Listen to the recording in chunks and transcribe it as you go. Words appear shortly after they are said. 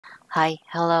Hi,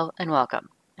 hello, and welcome.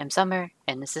 I'm Summer,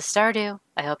 and this is Stardew.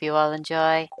 I hope you all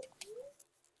enjoy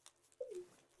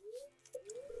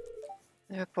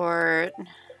the report.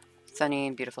 Sunny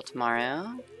and beautiful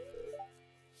tomorrow.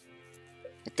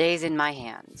 The day's in my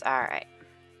hands. Alright.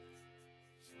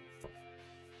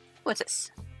 What's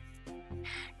this?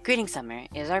 Greetings, Summer.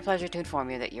 It is our pleasure to inform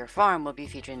you that your farm will be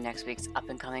featured in next week's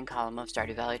up-and-coming column of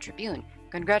Stardew Valley Tribune.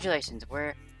 Congratulations,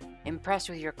 we're impressed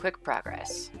with your quick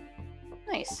progress.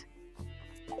 Nice.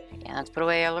 Yeah, let's put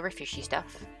away all of our fishy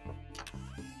stuff.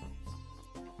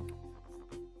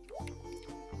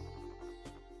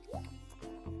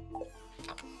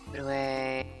 Put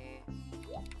away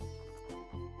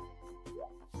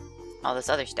all this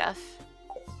other stuff.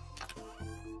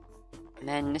 And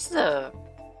then this is a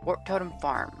Warp Totem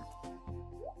Farm.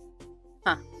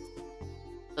 Huh.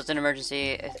 So it's an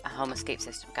emergency home escape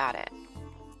system. Got it.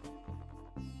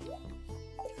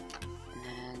 And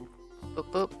then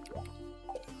boop boop.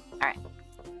 Alright.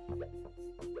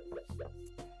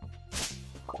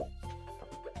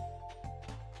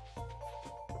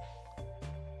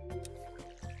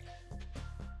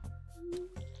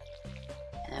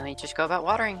 And then we just go about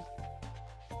watering.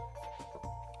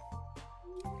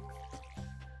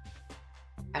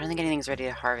 I don't think anything's ready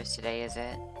to harvest today, is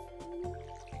it?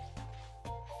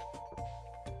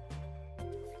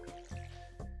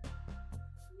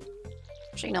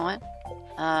 Actually, you know what?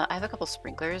 I have a couple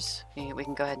sprinklers. We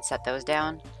can go ahead and set those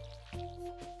down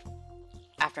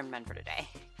after I'm done for today.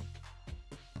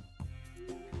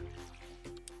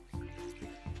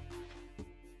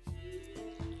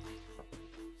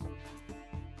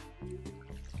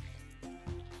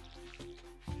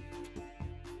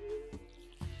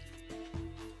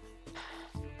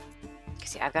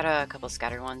 See, I've got a couple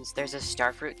scattered ones. There's a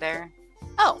starfruit there.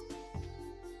 Oh!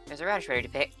 There's a radish ready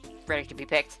to be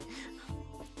picked.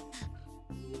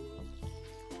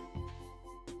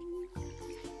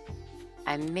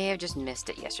 I may have just missed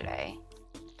it yesterday.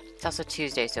 It's also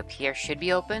Tuesday, so Pierre should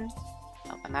be open.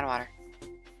 Oh, I'm out of water.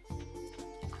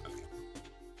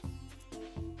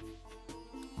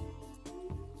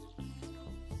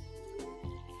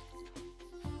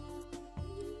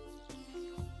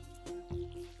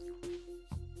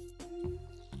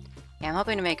 Yeah, I'm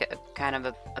hoping to make kind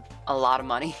of a lot of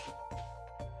money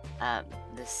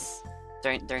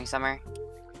during summer.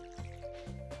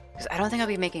 Because I don't think I'll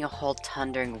be making a whole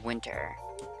ton during winter.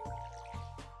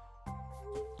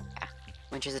 Yeah,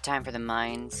 winter's the time for the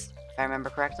mines, if I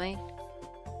remember correctly.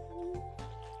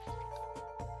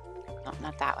 No,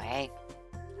 not that way.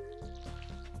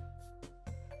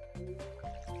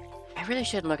 I really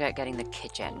should look at getting the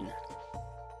kitchen,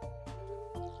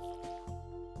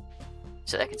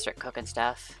 so that I can start cooking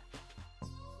stuff.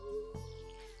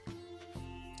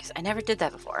 Because I never did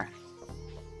that before.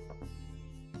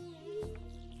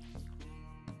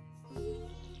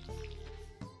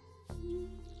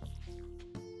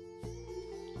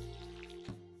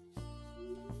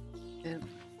 Oop.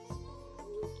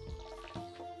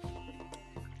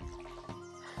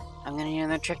 I'm gonna need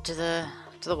another trip to the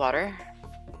water.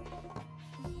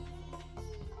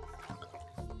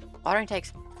 Watering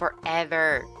takes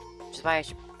forever. Which is why I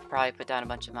should probably put down a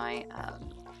bunch of my,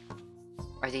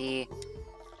 or the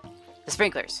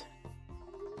sprinklers.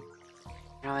 I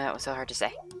don't know why that was so hard to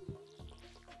say.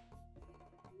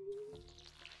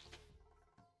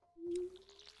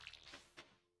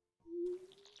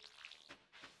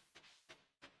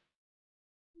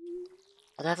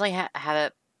 I'll definitely have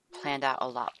it planned out a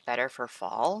lot better for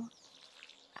fall.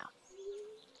 Oh.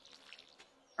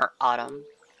 Or autumn,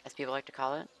 as people like to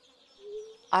call it.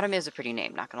 Autumn is a pretty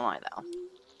name, not gonna lie though.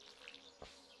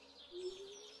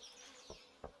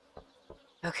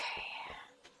 Okay.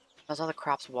 Those all the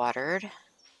crops watered.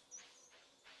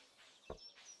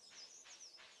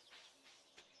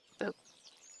 Boop.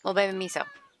 Little baby miso.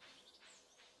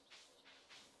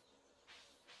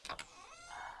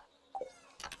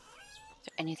 Is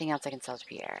there anything else I can sell to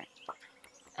Pierre?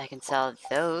 I can sell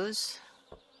those.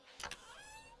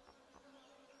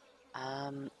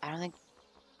 I don't think...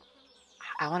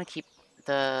 I want to keep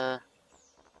the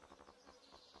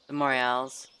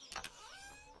Moriels.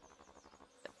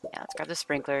 Yeah, let's grab the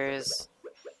sprinklers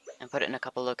and put it in a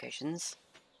couple locations.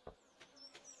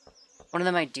 One of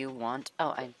them I do want.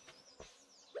 Oh, I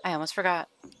almost forgot.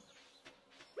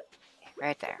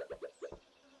 Right there.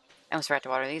 I almost forgot to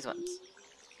water these ones.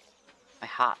 My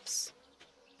hops.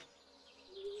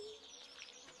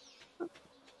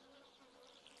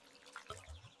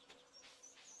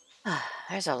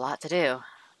 There's a lot to do.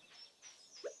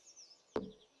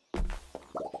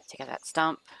 Take out that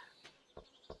stump.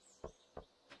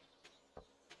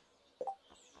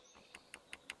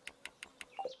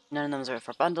 None of them are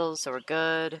for bundles, so we're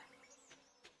good.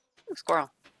 Ooh,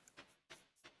 squirrel.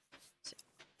 So,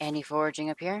 any foraging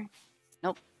up here?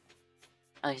 Nope.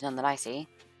 At least none that I see.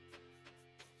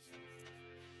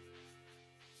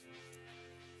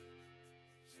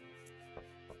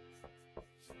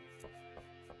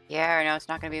 Yeah, I know it's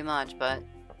not going to be much, but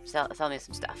sell me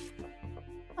some stuff.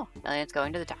 Oh, Elliot's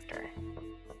going to the doctor.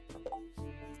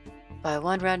 Buy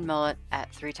 1 red mullet at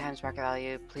 3 times market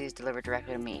value. Please deliver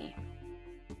directly to me.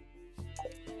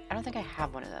 I don't think I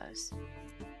have one of those.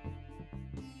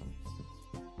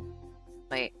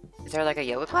 Wait, is there like a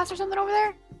yoga class or something over there?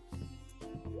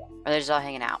 Or are they just all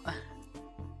hanging out?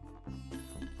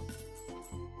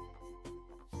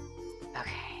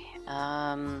 Okay,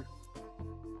 I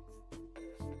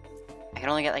can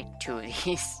only get like 2 of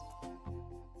these.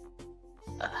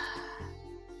 Ugh.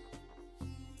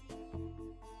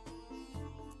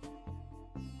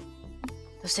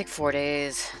 Those take 4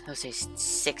 days. Those take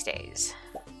 6 days.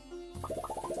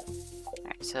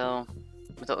 Alright, so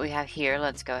with what we have here,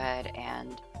 let's go ahead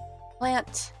and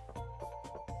plant.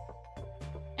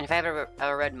 And if I have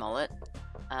a red mullet,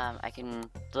 I can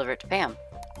deliver it to Pam.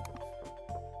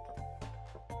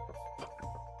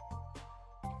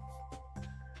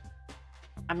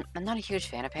 I'm not a huge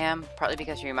fan of Pam, partly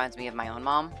because she reminds me of my own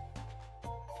mom.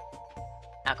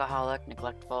 Alcoholic,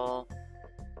 neglectful.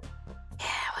 Yeah,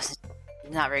 it wasn't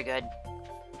not very good.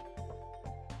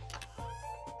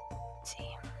 Let's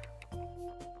see.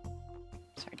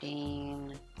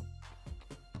 Sardine.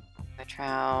 A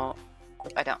trout.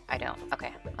 I don't.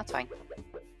 Okay, that's fine.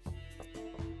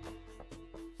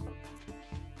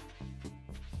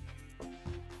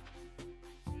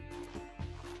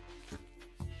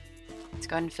 Let's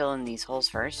go ahead and fill in these holes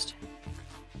first.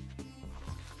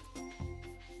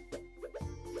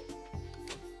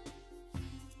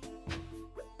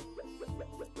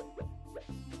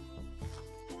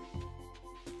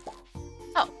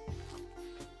 Oh!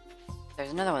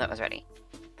 There's another one that was ready.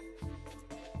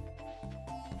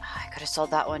 I could have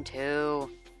sold that one too.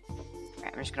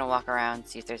 Alright, I'm just gonna walk around,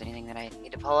 see if there's anything that I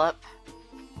need to pull up.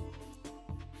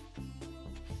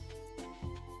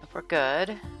 Hope we're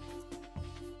good.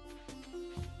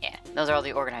 Yeah, those are all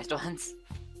the organized ones.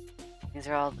 These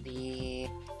are all the...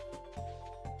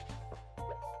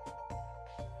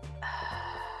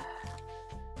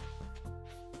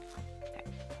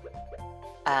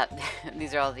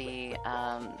 these are all the,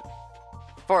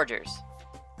 foragers.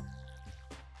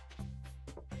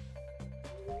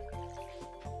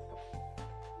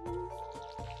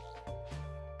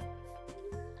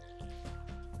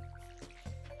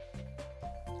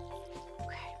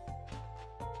 Okay.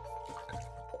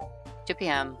 2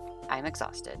 p.m. I'm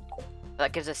exhausted.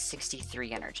 That gives us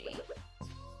 63 energy.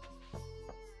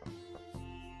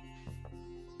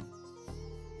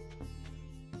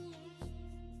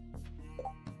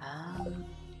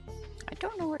 I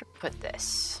don't know where to put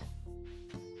this.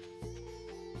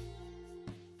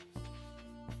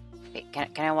 Wait, can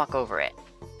I walk over it?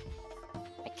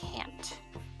 I can't.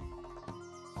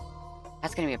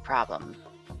 That's gonna be a problem.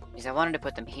 Because I wanted to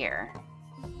put them here.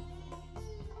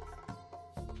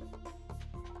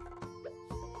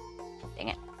 Dang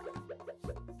it.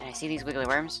 And I see these wiggly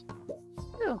worms.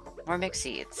 Ooh, more mixed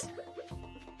seeds.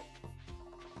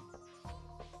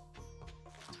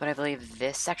 That's what I believe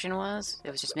this section was.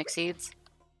 It was just mixed seeds.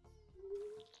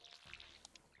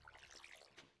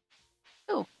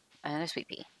 Ooh, and a sweet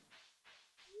pea.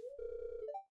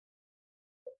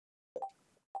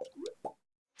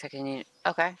 So I need,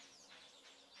 okay.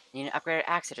 Need an upgraded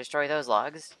axe to destroy those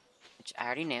logs, which I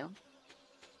already knew.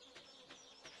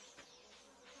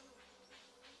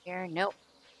 Here, nope.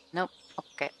 Nope.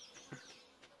 Okay.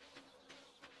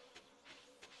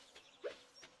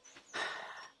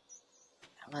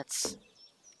 Let's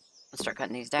start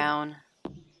cutting these down.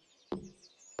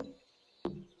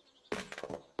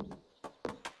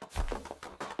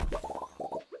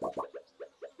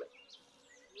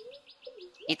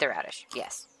 Eat the radish,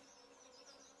 yes.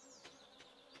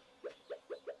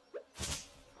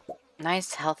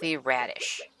 Nice, healthy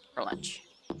radish for lunch.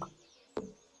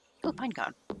 Ooh, pine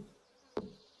cone.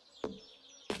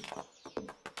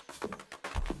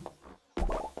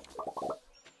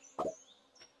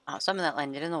 Oh, some of that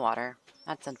landed in the water.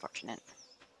 That's unfortunate.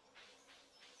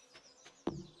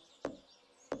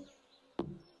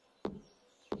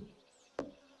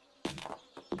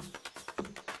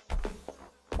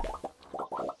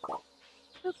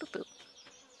 Boop, boop, boop.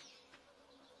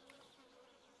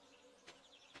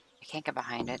 I can't get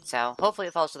behind it, so hopefully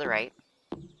it falls to the right.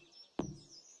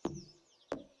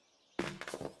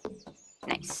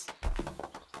 Nice.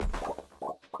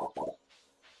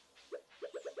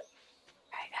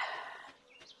 Right.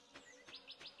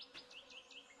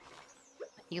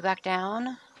 You back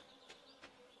down.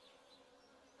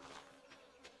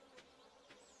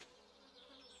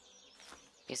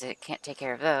 Because it can't take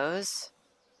care of those.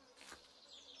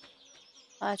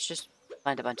 Let's just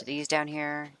plant a bunch of these down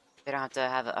here. They don't have to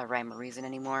have a rhyme or reason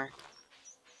anymore.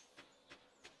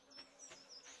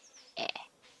 Eh.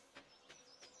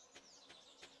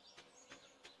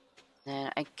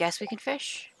 Then I guess we can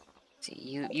fish. See,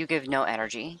 you give no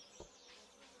energy.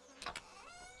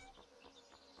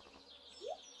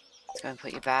 Let's go and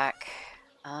put you back.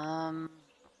 You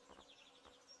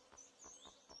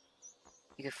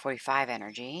give 45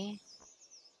 energy.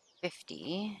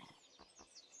 50.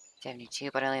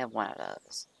 72, but I only have one of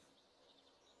those.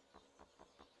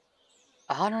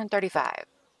 135.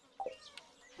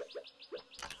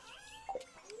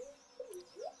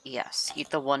 Yes, eat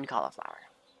the one cauliflower.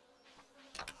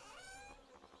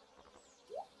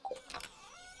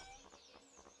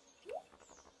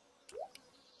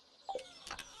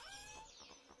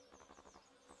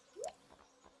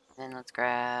 Then let's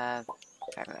grab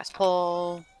fiberglass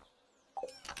pole.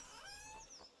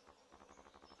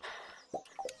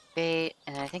 Bait,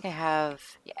 and I think I have...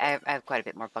 Yeah, I have quite a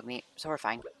bit more bug meat, so we're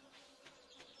fine.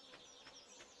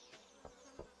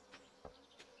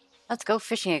 Let's go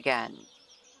fishing again.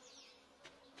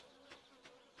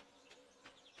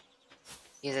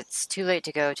 Because it's too late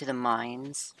to go to the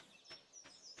mines.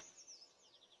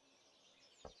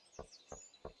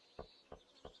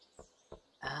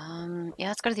 Yeah,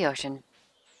 let's go to the ocean.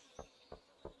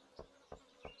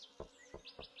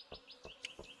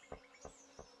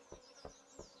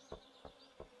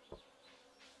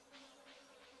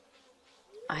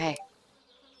 Oh, hey.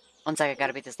 One sec, I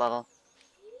gotta beat this level.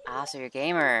 Ah, so you're a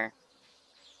gamer.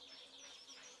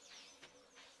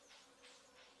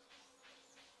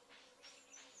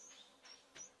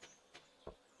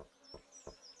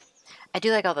 I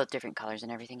do like all the different colors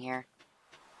and everything here.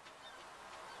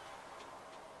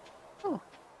 Ooh.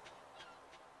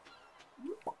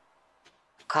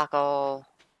 Cockle.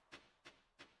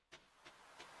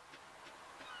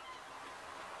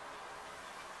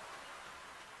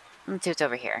 Let's see what's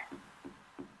over here.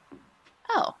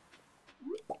 Oh.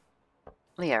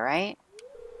 Leah, right?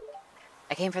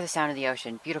 I came for the sound of the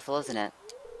ocean. Beautiful, isn't it?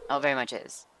 Oh, it very much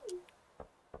is.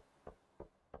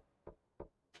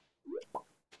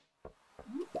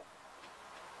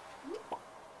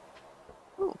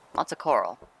 Ooh, lots of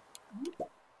coral.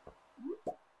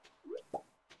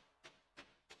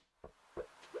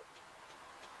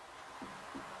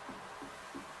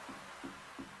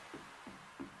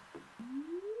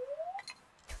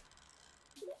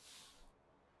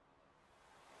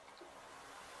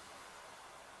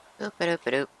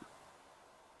 Boop-a-doop-a-doop.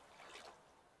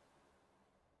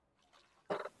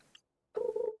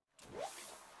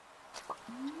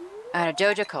 And a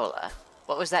Joja Cola.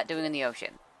 What was that doing in the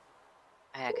ocean?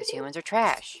 Because humans are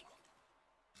trash.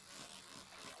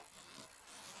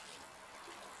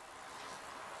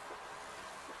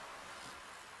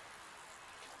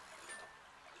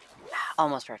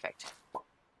 Almost perfect.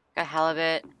 Got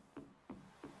halibut.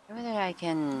 Maybe that I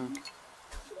can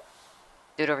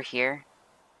do it over here.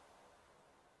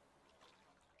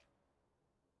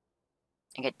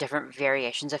 And get different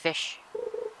variations of fish.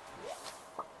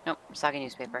 Nope, soggy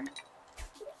newspaper.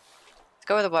 Let's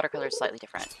go where the watercolor is slightly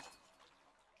different.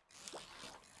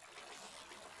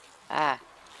 Ah.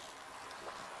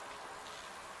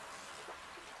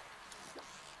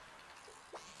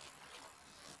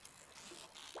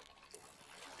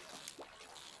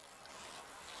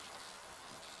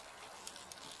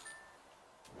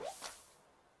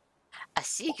 A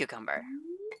sea cucumber.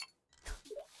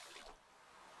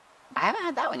 I haven't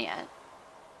had that one yet.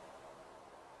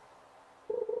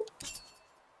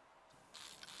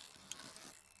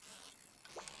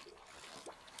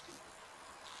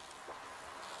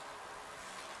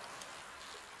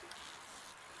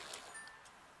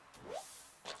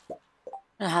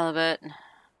 A halibut.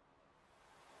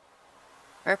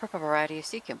 Rare purple variety of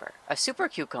sea cucumber. A super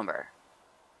cucumber.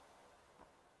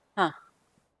 Huh.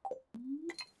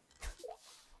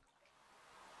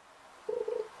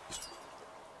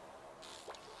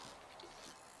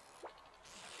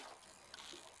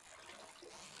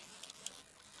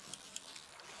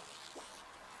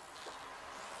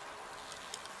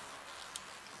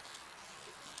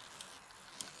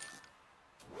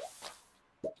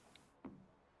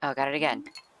 Oh, got it again.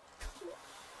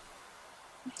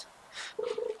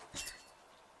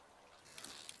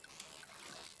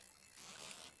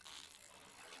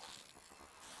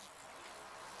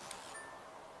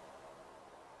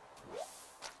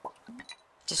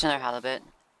 Just another halibut.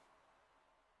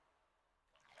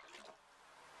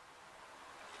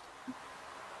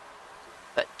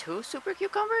 But 2 super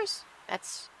cucumbers?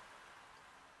 That's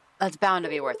bound to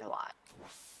be worth a lot.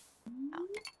 Oh.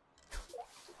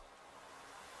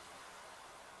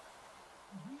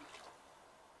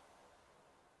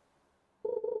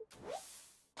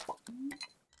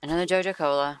 Another Jojo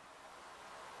Cola.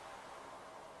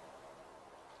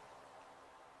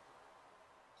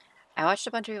 I watched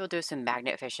a bunch of people do some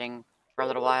magnet fishing for a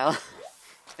little while.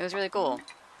 It was really cool.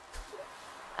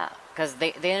 Because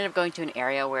they ended up going to an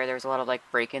area where there was a lot of, like,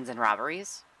 break-ins and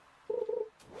robberies.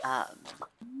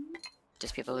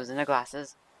 Just people losing their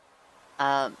glasses.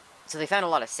 So they found a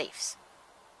lot of safes.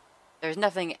 There's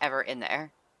nothing ever in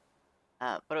there.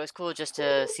 But it was cool just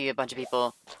to see a bunch of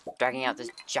people dragging out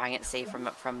this giant safe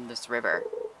from this river.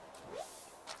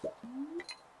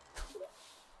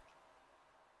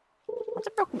 Lots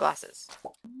of broken glasses.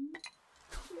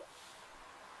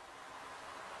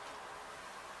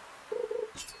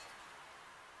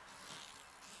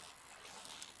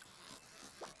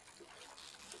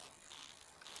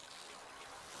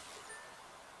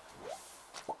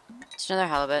 Just another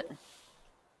halibut.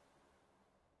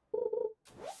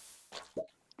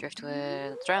 Driftwood.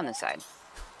 Let's try on this side.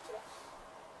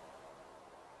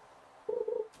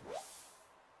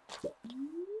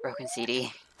 Broken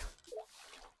CD.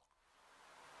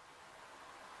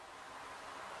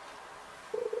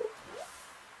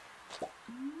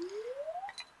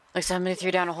 Like somebody threw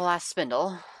down a whole ass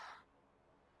spindle.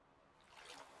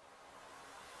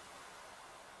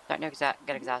 Starting to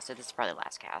get exhausted. This is probably the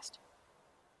last cast.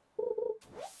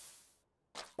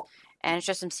 And it's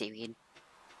just some seaweed.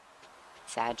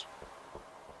 Sad.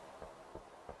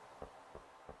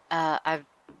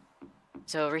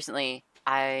 So recently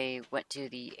I went to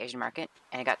the Asian market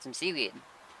and I got some seaweed.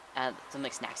 Some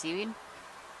like snack seaweed.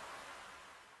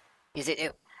 Because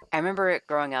I remember it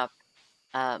growing up,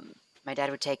 my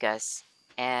dad would take us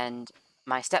and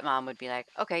my stepmom would be like,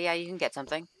 okay, yeah, you can get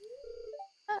something.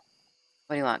 What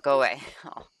do you want? Go away.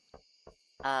 Oh.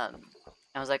 I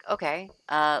was like, okay,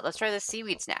 let's try this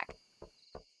seaweed snack.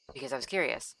 Because I was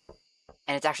curious.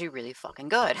 And it's actually really fucking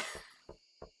good.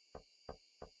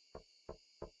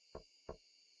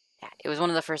 Yeah, it was one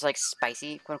of the first, like,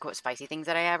 spicy, quote-unquote spicy things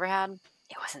that I ever had.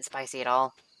 It wasn't spicy at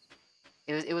all.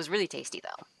 It was really tasty,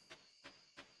 though.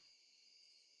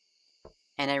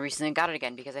 And I recently got it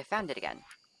again because I found it again.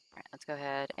 Alright, let's go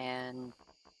ahead and...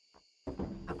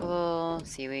 Apple,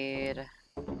 seaweed,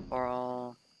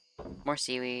 coral, more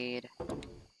seaweed.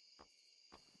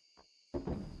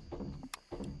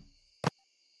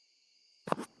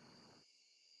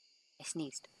 I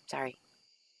sneezed. Sorry.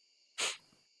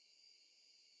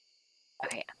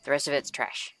 Okay, the rest of it's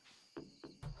trash.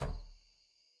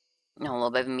 No, a little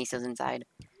bit of miso's inside.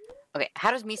 Okay,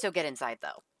 how does miso get inside,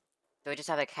 though? Do I just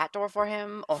have a cat door for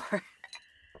him, or...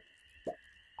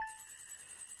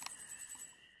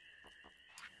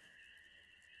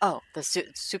 Oh, the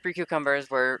super cucumbers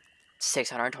were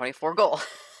 624 gold.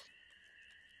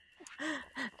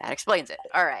 That explains it.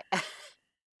 Alright.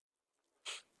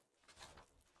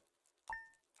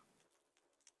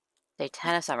 Day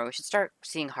 10 of summer. We should start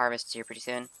seeing harvests here pretty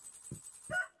soon.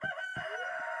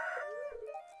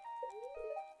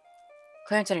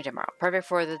 Clearance Center tomorrow. Perfect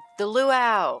for the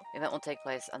luau! Event will take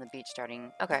place on the beach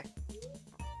starting... Okay.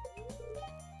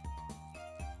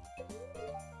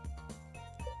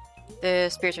 The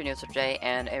spiritual news for today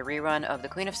and a rerun of the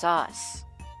Queen of Sauce.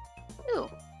 Ooh.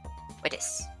 What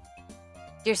is?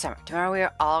 Dear Summer, tomorrow we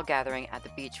are all gathering at the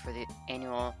beach for the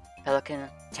annual Pelican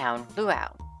Town Luau.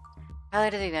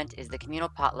 Highlight of the event is the communal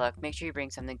potluck. Make sure you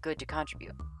bring something good to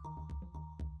contribute.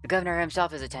 The governor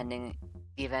himself is attending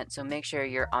the event, so make sure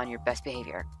you're on your best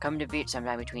behavior. Come to the beach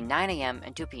sometime between 9 a.m.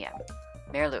 and 2 p.m.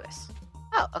 Mayor Lewis.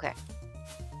 Oh, okay.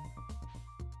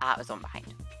 Ah, it was the one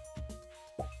behind.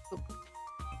 Ooh.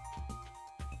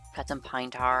 Got some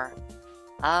pine tar.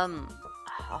 I'll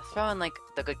throw in, like,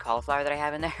 the good cauliflower that I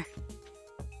have in there.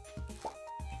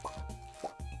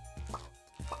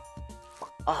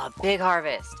 Oh, big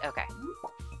harvest. Okay.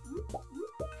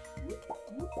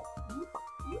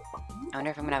 I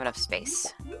wonder if I'm gonna have enough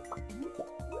space.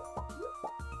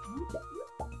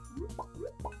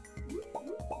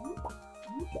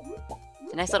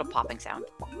 It's a nice little popping sound.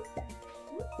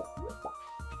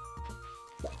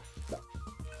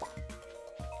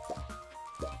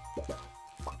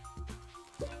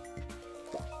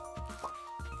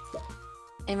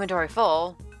 Inventory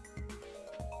full.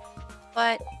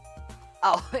 What?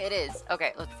 Oh, it is.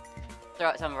 Okay, let's throw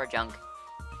out some of our junk.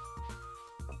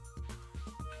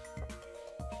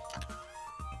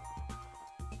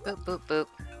 Boop, boop, boop.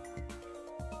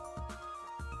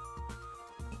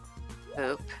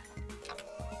 Boop.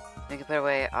 We can put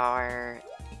away our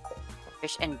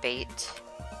fish and bait.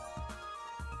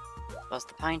 Plus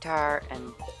the pine tar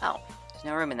and... Oh, there's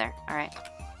no room in there. Alright.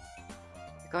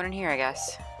 Going in here, I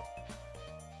guess.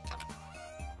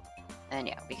 And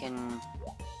yeah, we can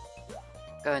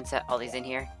go and set all these in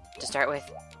here to start with.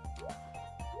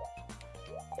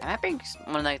 I might bring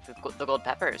one of like the gold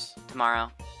peppers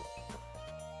tomorrow.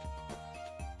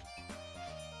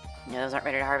 No, those aren't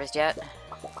ready to harvest yet.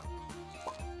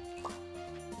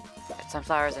 Got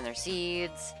sunflowers and their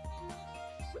seeds.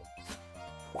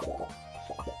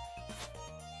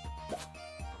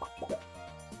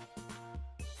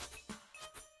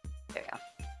 There we go.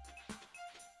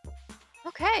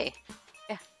 Okay.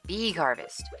 Yeah, big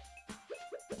harvest.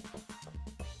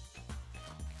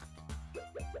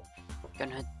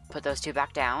 Gonna put those two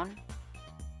back down.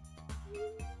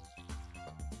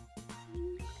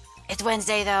 It's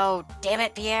Wednesday though! Damn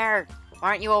it, Pierre! Why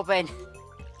aren't you open?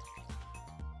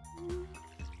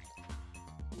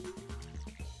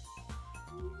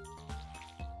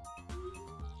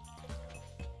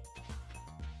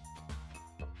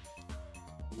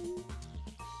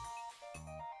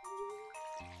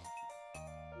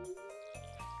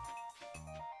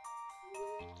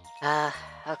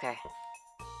 Okay.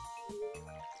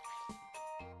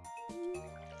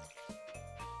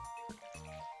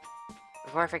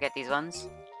 Before I forget these ones.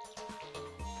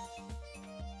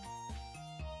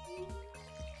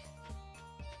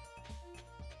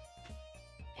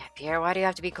 Yeah, Pierre, why do you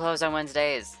have to be closed on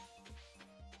Wednesdays?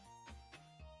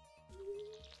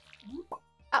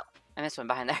 Oh, I missed one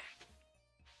behind there.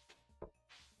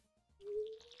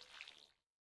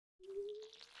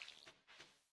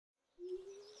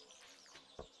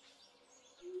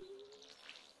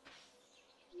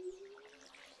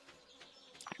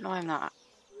 I don't know why I'm not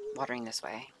watering this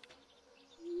way.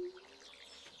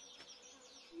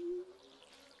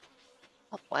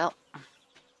 Oh, well.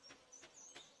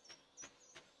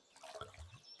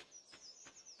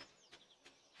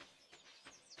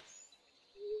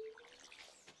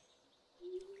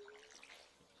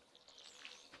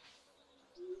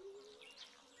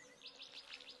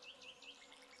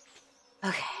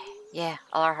 Okay, yeah,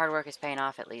 all our hard work is paying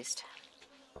off at least.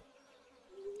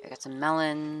 I got some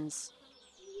melons.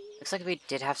 Looks like we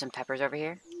did have some peppers over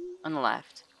here on the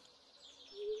left.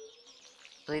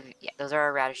 I believe, yeah, those are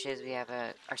our radishes. We have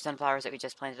our sunflowers that we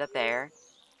just planted up there.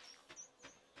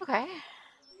 Okay.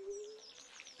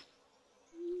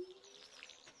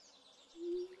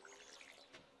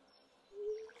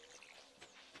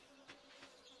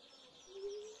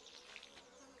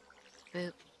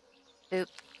 Boop, boop.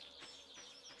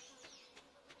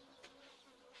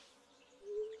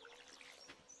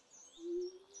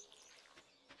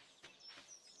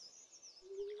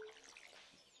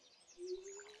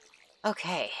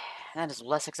 Okay, that is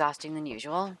less exhausting than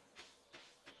usual.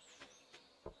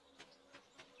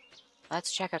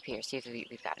 Let's check up here, see if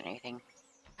we've got anything.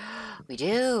 We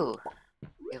do!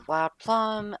 We have wild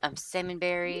plum,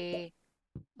 salmonberry,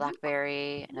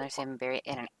 blackberry, another salmonberry,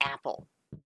 and an apple.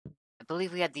 I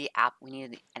believe we had the we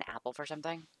needed an apple for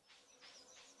something.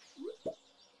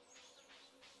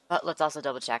 But let's also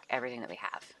double check everything that we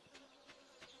have.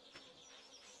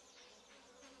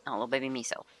 Oh, little baby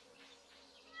miso.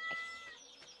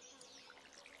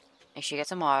 Make sure you get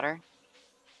some water.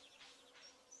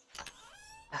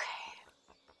 Okay.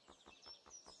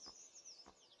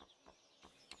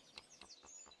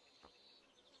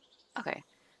 Okay.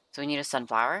 So we need a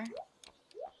sunflower.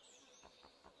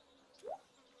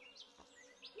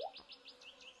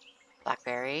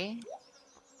 Blackberry.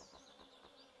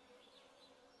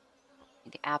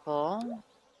 Need the apple.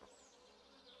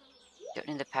 Don't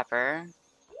need the pepper.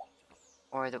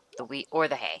 Or the wheat or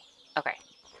the hay. Okay.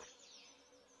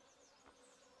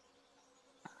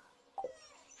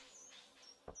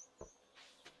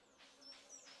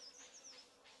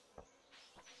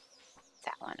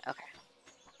 That one, okay.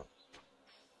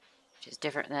 Which is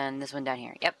different than this one down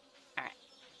here. Yep. Alright.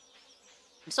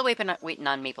 I'm still waiting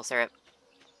on maple syrup.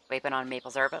 Waiting on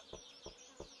maple syrup.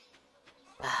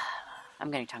 I'm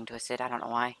getting tongue twisted. I don't know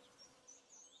why.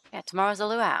 Yeah, tomorrow's a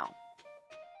luau.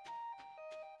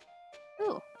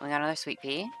 Ooh, we got another sweet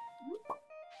pea.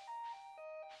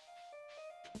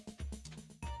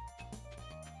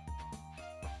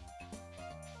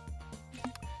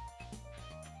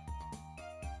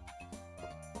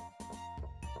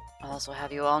 I'll also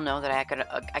have you all know that I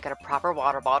got a proper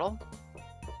water bottle.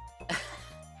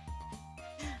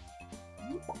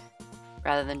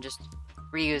 Rather than just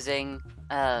reusing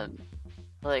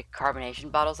like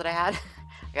carbonation bottles that I had.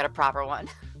 I got a proper one.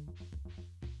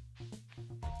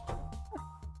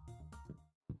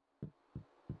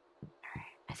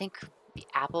 Alright, I think the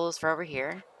apple is for over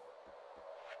here.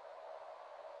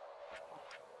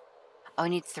 Oh, I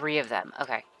need 3 of them.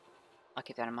 Okay. I'll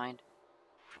keep that in mind.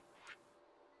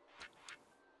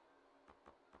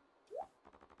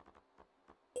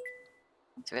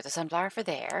 So we got the sunflower for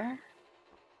there.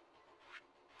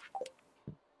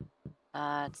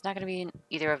 It's not going to be in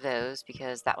either of those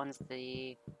because that one's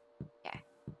the... Yeah.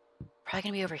 Probably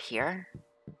going to be over here.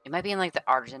 It might be in, like, the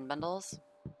artisan bundles.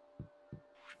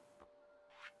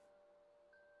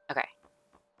 Okay.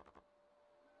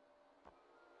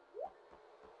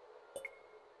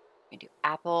 We do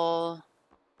apple,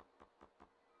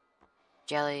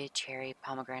 jelly, cherry,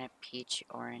 pomegranate, peach,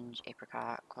 orange,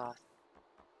 apricot, cloth,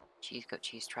 cheese, goat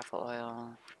cheese, truffle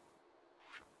oil,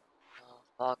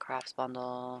 fall crops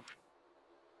bundle.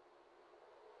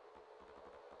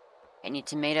 I need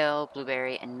tomato,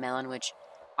 blueberry, and melon, which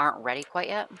aren't ready quite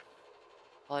yet.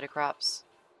 Holiday crops.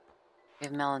 We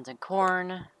have melons and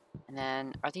corn. And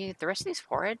then, are the rest of these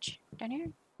forage down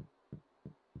here?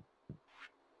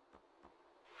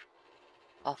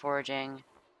 All foraging.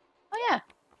 Oh, yeah.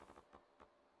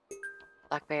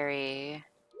 Blackberry.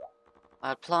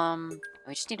 Wild plum.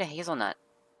 We just need a hazelnut.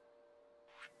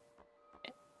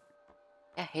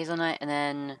 Yeah, hazelnut, and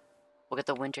then we'll get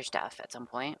the winter stuff at some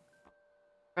point.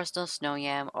 Crystal, snow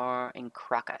yam, or in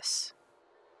crocus.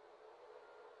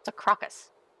 What's a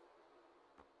crocus?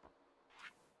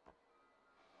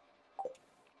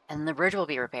 And the bridge will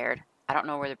be repaired. I don't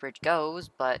know where the bridge goes,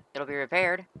 but it'll be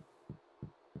repaired.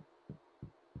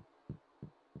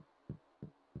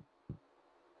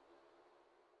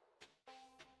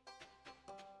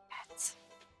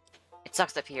 It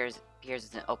sucks that Piers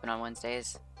isn't open on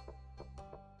Wednesdays.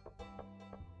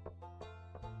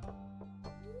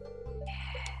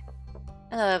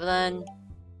 Hello, Evelyn.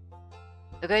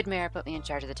 The good mayor put me in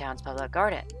charge of the town's public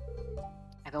garden.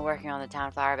 I've been working on the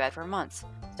town flower bed for months,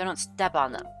 so don't step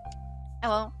on them. I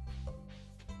won't.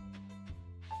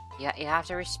 Yeah, you have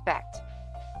to respect.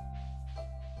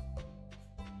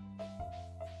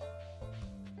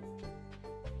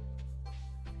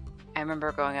 I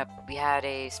remember growing up, we had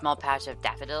a small patch of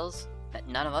daffodils that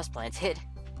none of us planted.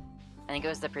 I think it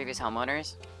was the previous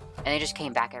homeowners, and they just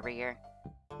came back every year.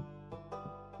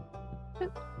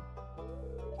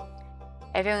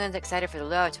 Everyone's excited for the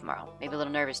luau tomorrow. Maybe a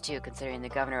little nervous too, considering the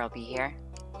governor will be here.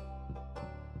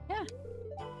 Yeah.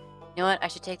 You know what? I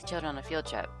should take the children on a field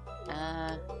trip.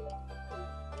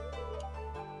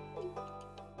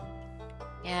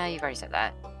 Yeah, you've already said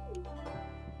that.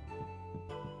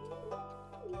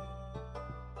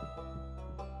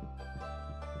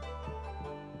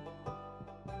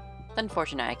 It's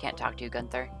unfortunate I can't talk to you,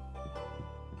 Gunther.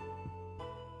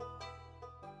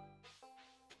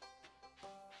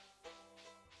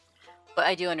 But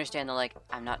I do understand the, like,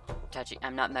 I'm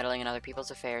not meddling in other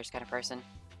people's affairs kind of person.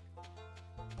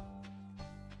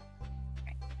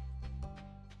 Right.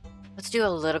 Let's do a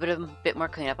little bit more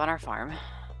cleanup on our farm.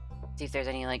 See if there's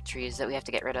any, like, trees that we have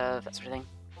to get rid of, that sort of thing.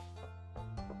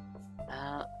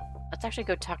 Let's actually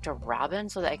go talk to Robin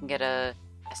so that I can get a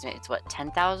estimate. It's what,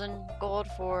 10,000 gold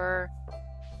for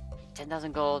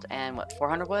 10,000 gold and what,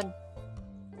 400 wood?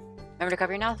 Remember to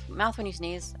cover your mouth when you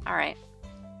sneeze. All right.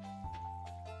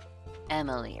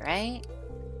 Emily, right?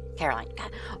 Caroline.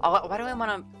 God. Oh, why do I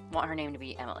want her name to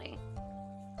be Emily?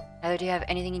 Heather, do you have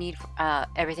anything you need?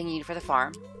 Everything you need for the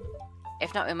farm?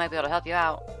 If not, we might be able to help you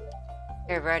out.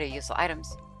 Carry a variety of useful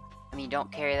items. I mean, you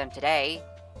don't carry them today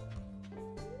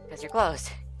because you're closed.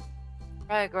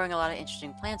 Probably growing a lot of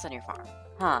interesting plants on your farm,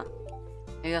 huh?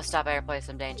 Maybe I'll stop by your place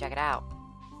someday and check it out.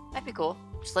 That'd be cool.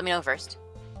 Just let me know first.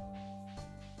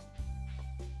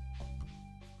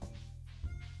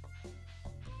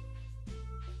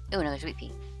 Ooh, another sweet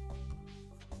pea.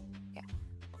 Yeah.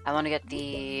 I want to get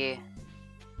the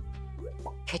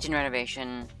kitchen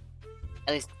renovation.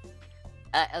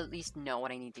 At least know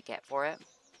what I need to get for it.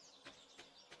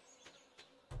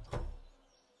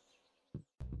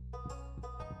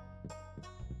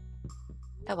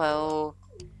 Hello.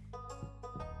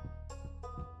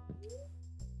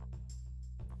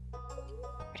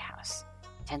 Red house.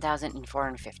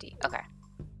 10,450. Okay.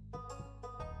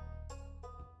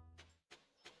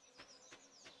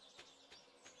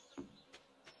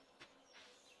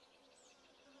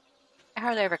 I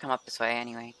hardly ever come up this way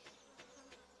anyway.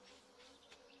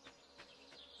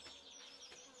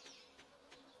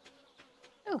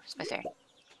 Ooh, spicy.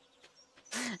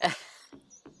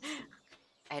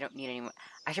 I don't need any more.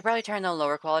 I should probably turn the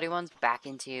lower quality ones back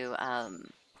into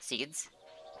seeds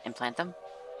and plant them.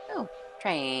 Ooh,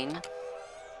 train.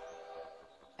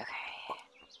 Okay.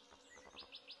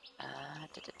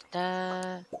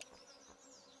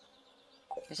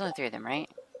 There's only 3 of them, right?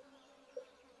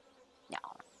 No.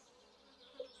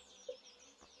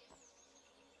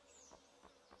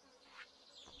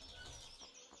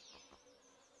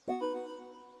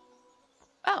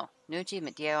 New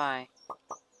achievement, DIY.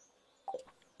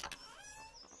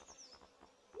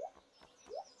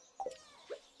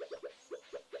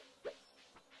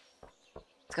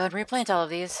 Let's go ahead and replant all of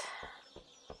these.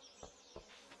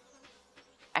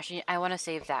 Actually, I want to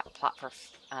save that plot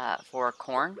for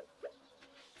corn.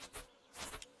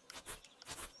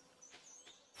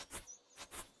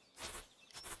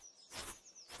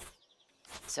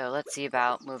 So let's see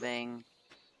about moving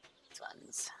these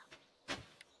ones.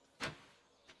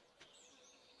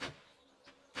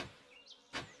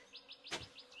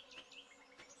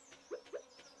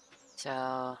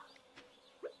 So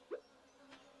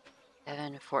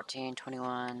 7, 14,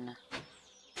 21,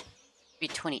 be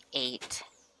 28.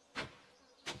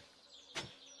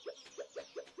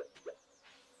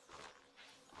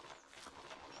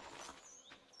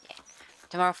 Yeah.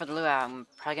 Tomorrow for the luau, I'm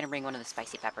probably going to bring one of the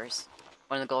spicy peppers.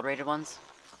 One of the gold-rated ones.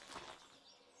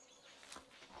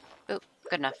 Ooh,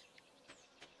 good enough.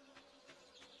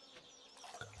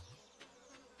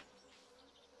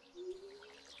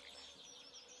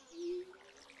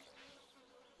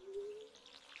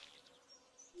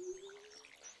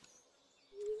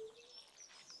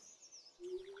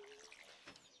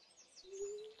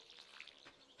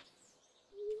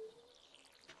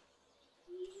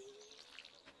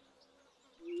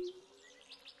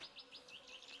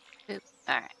 Oop,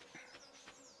 alright.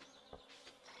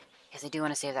 Because I do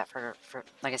want to save that for,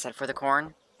 like I said, for the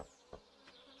corn.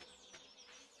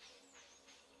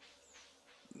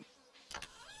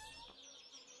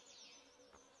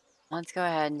 Let's go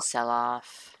ahead and sell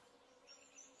off.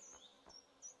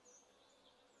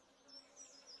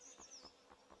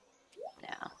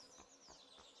 Now.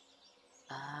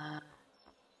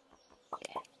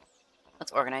 Yeah.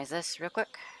 Let's organize this real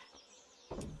quick.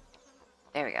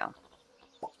 There we go.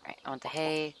 Alright, I want the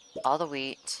hay, all the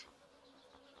wheat.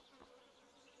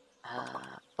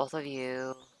 Both of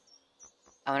you.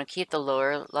 I want to keep the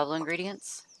lower level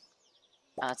ingredients.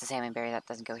 Oh, it's a salmon berry. That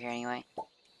doesn't go here anyway.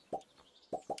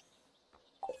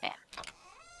 Yeah.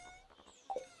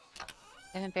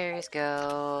 Salmon berries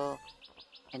go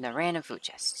in the random food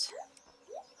chest.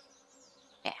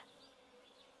 Yeah.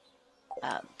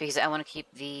 Because I want to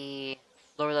keep the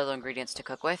lower level ingredients to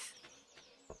cook with.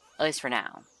 At least for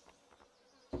now.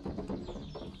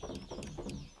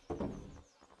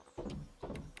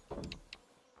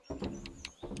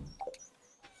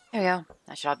 There we go.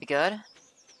 That should all be good.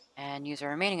 And use our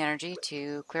remaining energy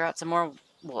to clear out some more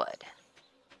wood.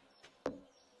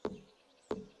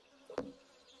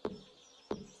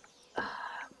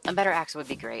 A better axe would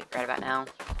be great right about now.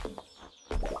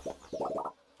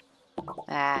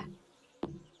 Ah.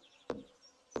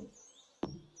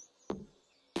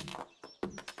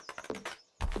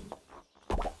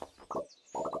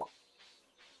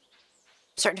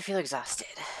 Starting to feel exhausted.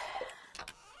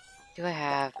 Do I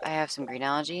have? I have some green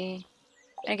algae.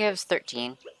 It gives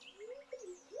 13.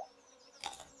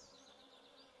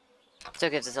 Still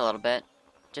gives us a little bit.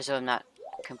 Just so I'm not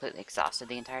completely exhausted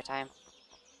the entire time.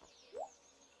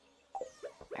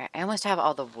 Alright, I almost have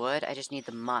all the wood. I just need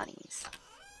the monies.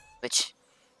 Which...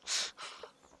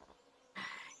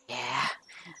 yeah,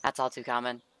 that's all too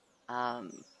common.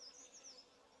 Have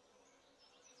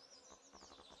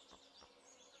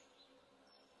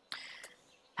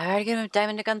I already given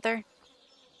Diamond to Gunther?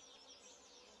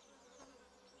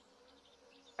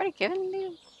 Already given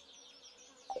you?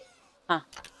 Huh.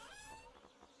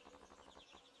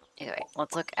 Either way,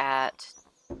 let's look at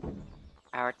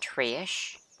our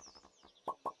trash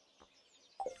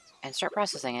and start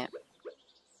processing it.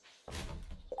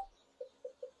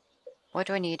 What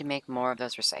do I need to make more of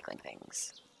those recycling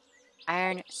things?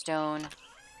 Iron, stone,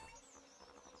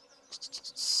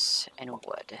 and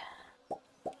wood.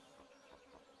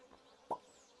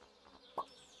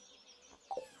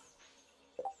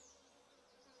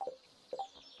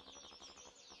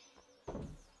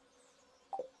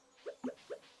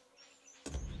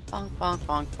 Bonk, bonk,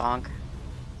 bonk, bonk.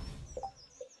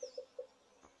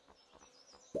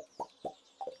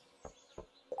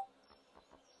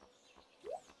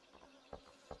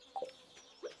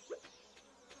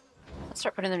 Let's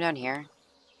start putting them down here.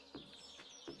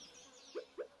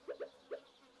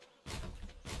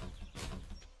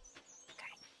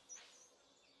 Okay.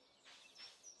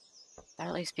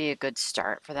 That'll at least be a good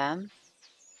start for them.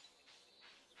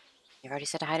 You've already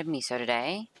said hi to Miso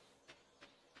today.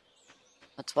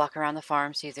 Let's walk around the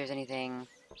farm, see if there's anything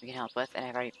we can help with. And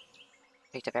I've already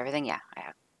picked up everything? Yeah, I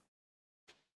have.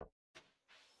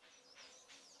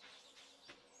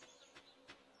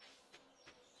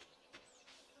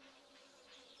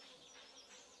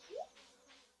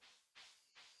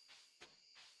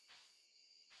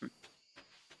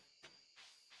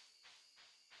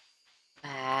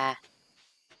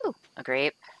 A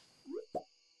grape.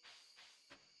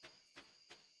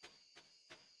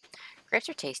 Grapes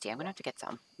are tasty. I'm gonna have to get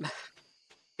some.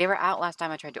 They were out last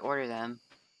time I tried to order them.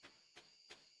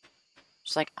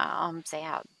 Just like,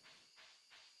 sad.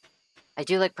 I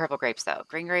do like purple grapes, though.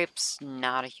 Green grapes,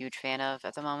 not a huge fan of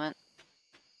at the moment.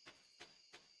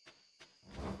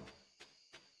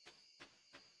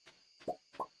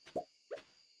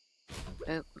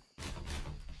 Oop.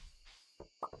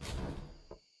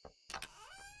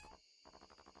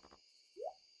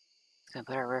 Gonna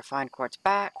put our refined quartz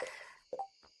back.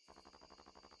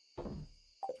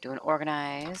 Do an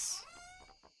organize.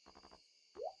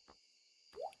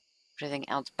 Put everything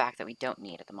else back that we don't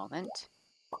need at the moment.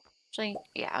 Actually,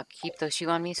 yeah, I'll keep those shoes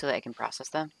on me so that I can process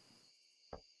them.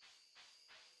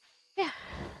 Yeah.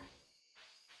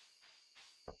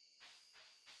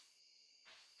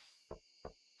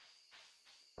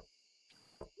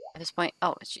 At this point,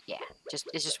 oh, it's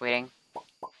just waiting.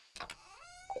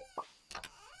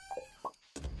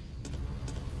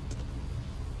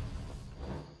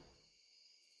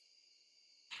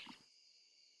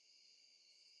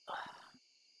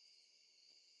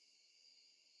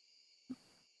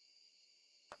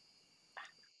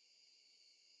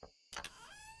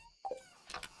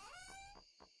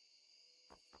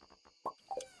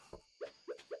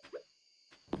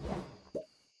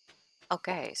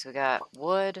 Okay, so we got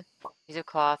wood, piece of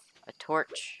cloth, a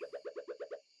torch.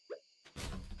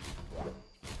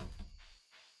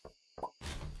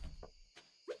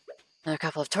 Another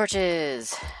couple of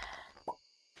torches.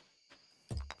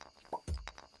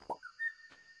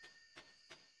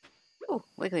 Ooh,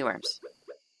 wiggly worms.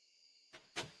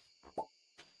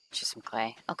 Just some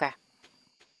clay. Okay.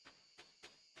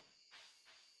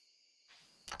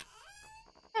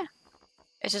 Yeah.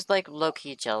 It's just like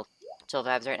low-key chill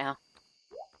vibes right now.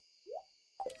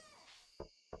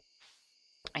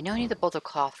 I know I need the bolt of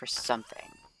cloth for something.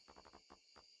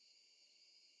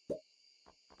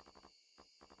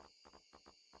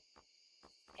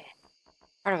 Yeah.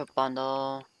 Part of a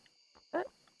bundle. What?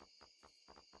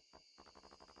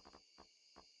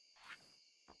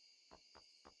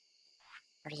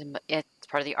 It's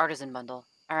part of the artisan bundle.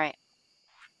 Alright.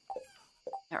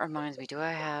 That reminds me, do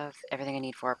I have everything I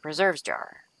need for a preserves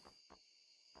jar?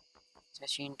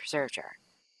 Machine preserve jar.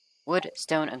 Wood,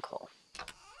 stone, and coal.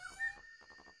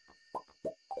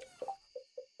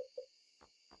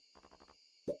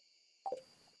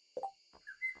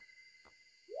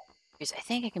 Because I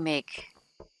think I can make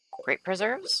grape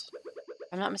preserves, if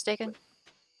I'm not mistaken.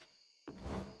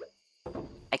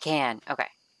 I can. Okay.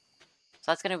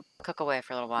 So that's going to cook away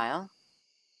for a little while.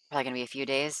 Probably going to be a few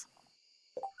days.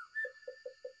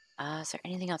 Is there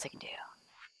anything else I can do?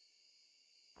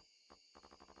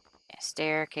 Yeah,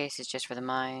 staircase is just for the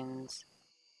mines.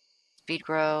 Speed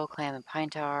grow, clam and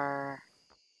pine tar.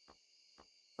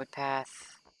 Wood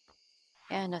path.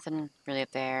 Yeah, nothing really up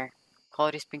there.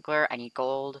 Quality sprinkler, I need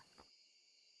gold.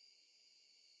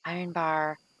 Iron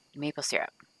bar, maple syrup.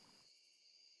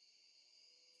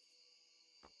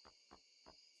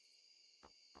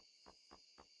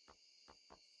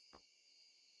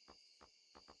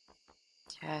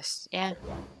 Just, yeah.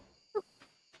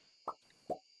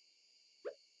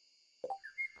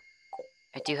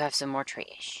 I do have some more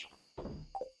trash. Do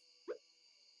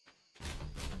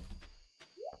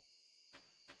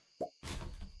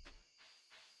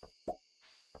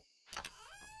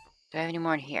I have any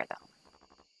more in here, though?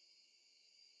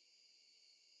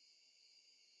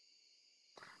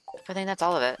 I think that's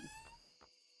all of it.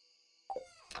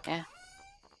 Yeah.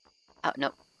 Oh,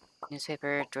 nope.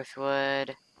 Newspaper,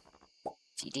 driftwood,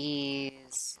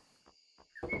 CDs.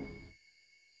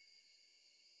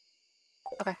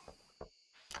 Okay.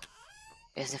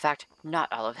 It is, in fact, not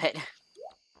all of it.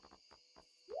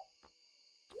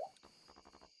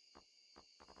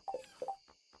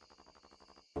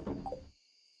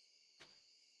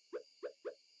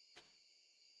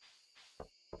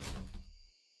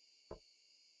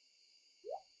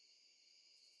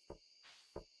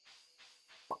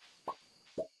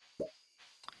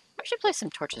 I should place some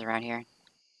torches around here.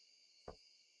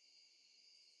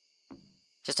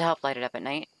 Just to help light it up at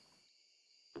night.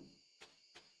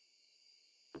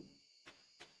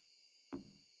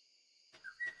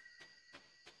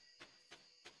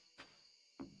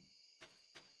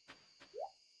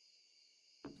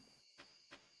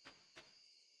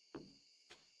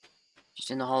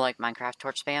 Just in the whole, like, Minecraft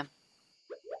torch spam.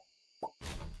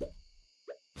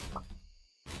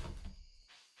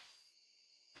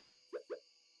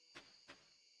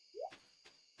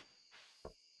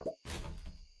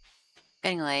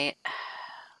 Getting late.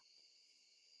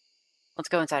 Let's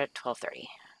go inside at 12:30.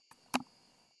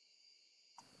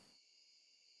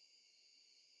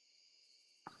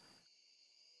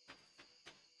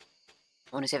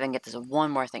 I want to see if I can get this one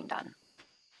more thing done.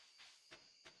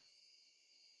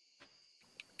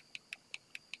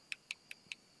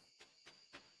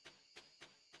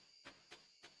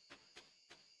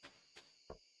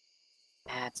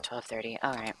 It's 12:30.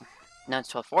 All right. No, it's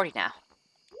 12:40 now.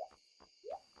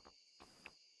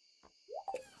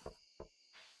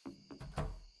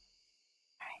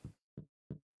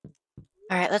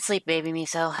 All right, let's sleep, baby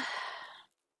miso.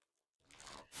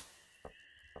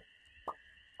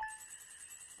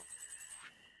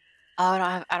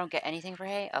 Oh, I don't get anything for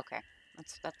hay. Okay,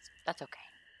 that's okay.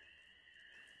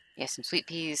 Yeah, some sweet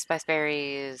peas, spice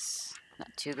berries.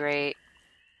 Not too great.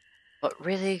 What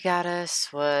really got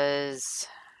us was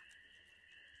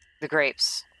the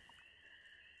grapes.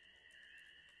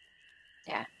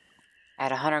 Yeah, I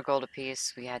had 100 gold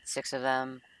apiece. We had 6 of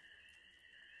them.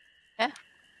 Yeah,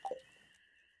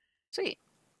 sweet.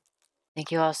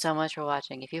 Thank you all so much for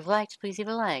watching. If you've liked, please leave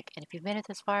a like. And if you've made it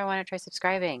this far, why not try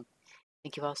subscribing?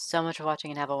 Thank you all so much for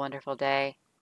watching and have a wonderful day.